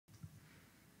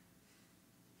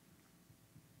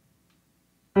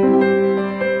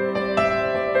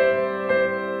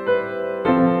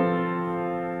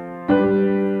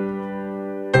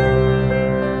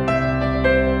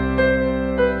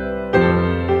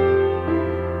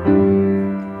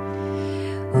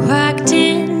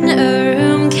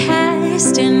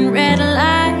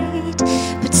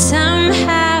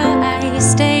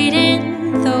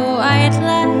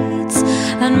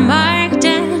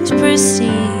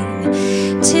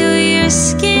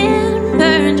skin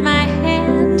burned my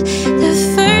hand the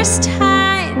first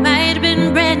time I'd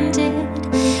been branded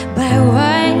by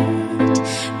what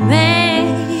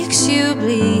makes you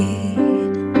bleed.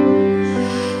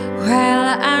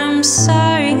 Well, I'm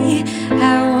sorry,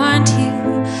 I want you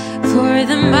for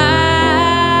the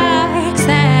marks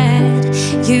that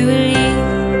you leave.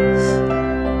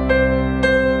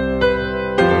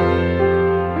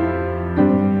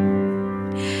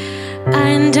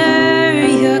 Under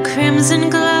your crimson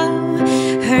glow,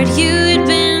 heard you'd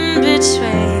been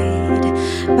betrayed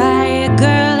by a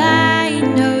girl I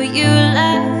know you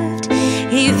loved,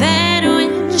 even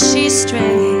when she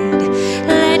strayed.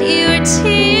 Let your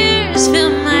tears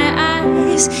fill my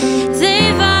eyes,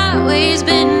 they've always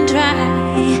been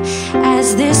dry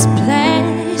as this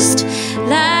blessed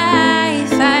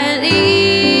life I lead.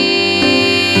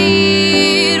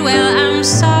 Well, I'm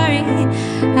sorry,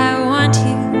 I want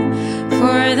you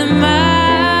for the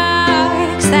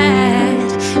marks that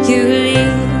you leave.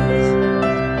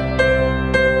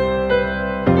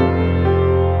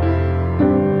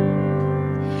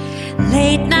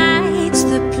 Late nights,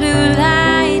 the blue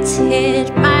lights hit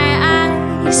my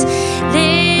eyes,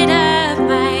 lit up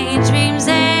my dreams,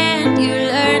 and you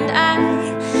learned I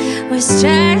was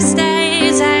just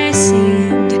as I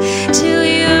seemed till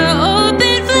your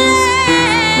open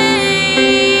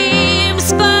flame,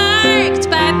 sparked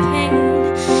by pain,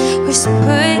 was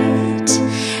put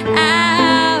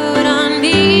out on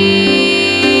me.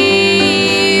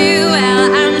 Well,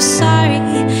 I'm sorry,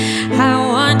 I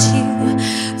want you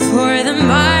for the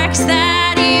marks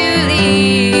that you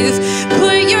leave.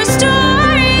 Put your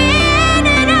story in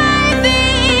an IV,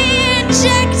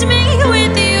 inject me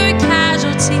with your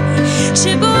casualty,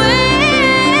 chip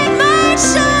away my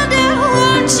shoulder.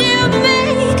 Won't you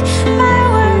make my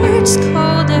words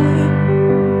colder?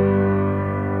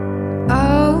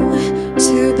 Oh,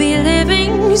 to be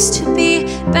living's to be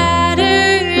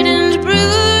battered and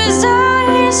bruised.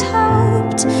 Always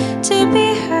hoped to be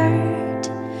heard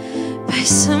by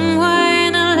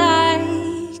someone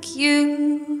like you.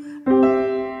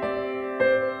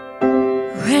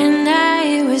 When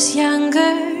I was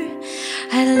younger,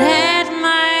 I let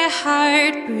my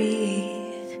heart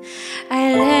breathe. I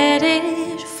let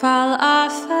it fall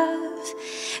off of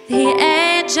the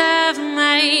edge of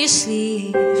my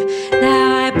sleeve. Now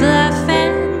I bluff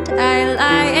and I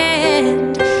lie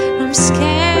and I'm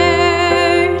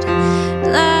scared.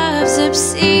 Love's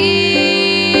obscene.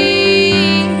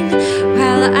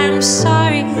 Well, I'm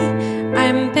sorry,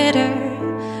 I'm bitter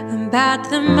about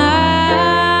the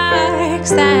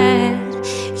marks that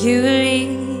you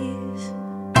leave.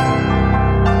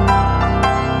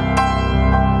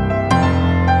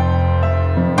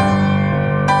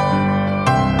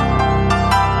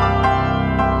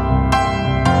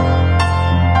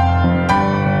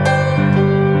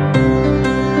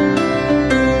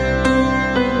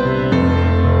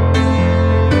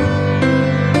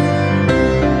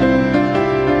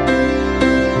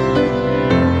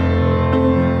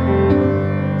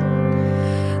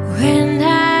 When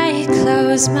I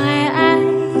close my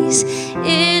eyes,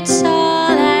 it's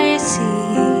all I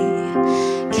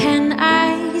see. Can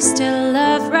I still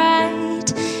love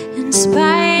right in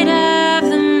spite of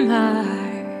the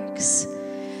marks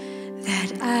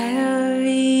that I